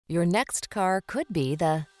Your next car could be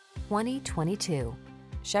the 2022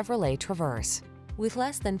 Chevrolet Traverse. With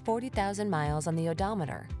less than 40,000 miles on the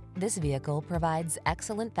odometer, this vehicle provides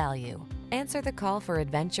excellent value. Answer the call for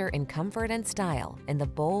adventure in comfort and style in the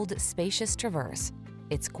bold, spacious Traverse.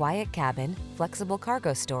 Its quiet cabin, flexible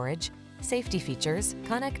cargo storage, safety features,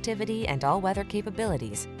 connectivity, and all-weather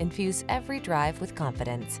capabilities infuse every drive with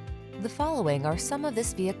confidence. The following are some of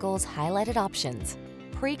this vehicle's highlighted options: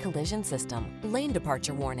 pre-collision system, lane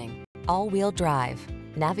departure warning, all-wheel drive,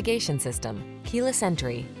 navigation system, keyless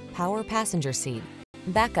entry, power passenger seat,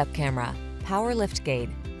 backup camera, power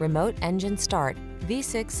liftgate, remote engine start,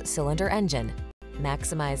 V6 cylinder engine.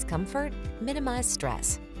 Maximize comfort, minimize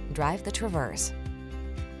stress. Drive the Traverse.